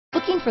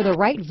Looking for the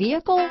right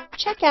vehicle?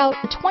 Check out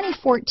the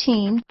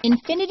 2014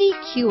 INFINITI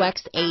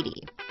QX80.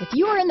 If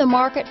you are in the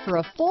market for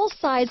a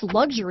full-size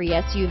luxury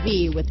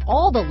SUV with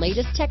all the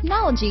latest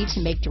technology to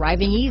make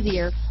driving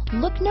easier,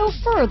 look no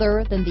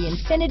further than the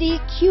INFINITI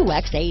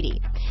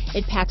QX80.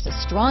 It packs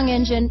a strong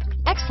engine,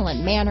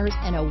 excellent manners,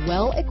 and a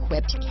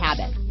well-equipped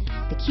cabin.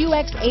 The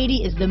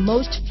QX80 is the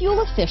most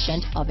fuel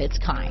efficient of its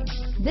kind.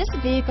 This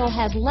vehicle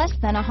has less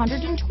than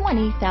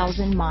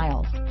 120,000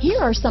 miles. Here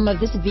are some of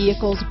this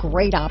vehicle's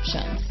great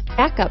options: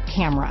 backup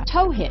camera,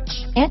 tow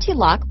hitch,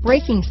 anti-lock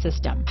braking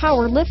system,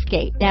 power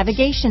liftgate,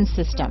 navigation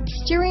system,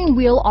 steering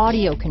wheel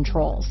audio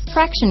controls,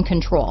 traction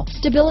control,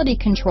 stability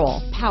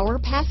control, power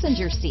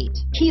passenger seat,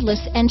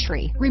 keyless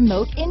entry,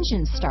 remote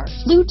engine start,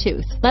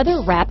 Bluetooth,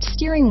 leather-wrapped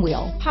steering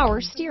wheel,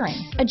 power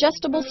steering,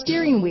 adjustable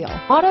steering wheel,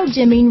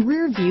 auto-dimming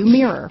rear view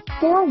mirror,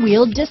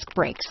 four-wheel disc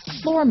brakes,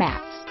 floor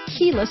mats,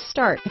 keyless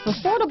start. If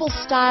affordable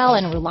style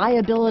and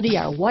reliability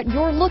are what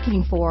you're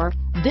looking for,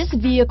 this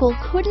vehicle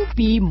couldn't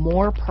be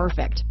more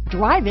perfect.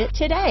 Drive it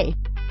today.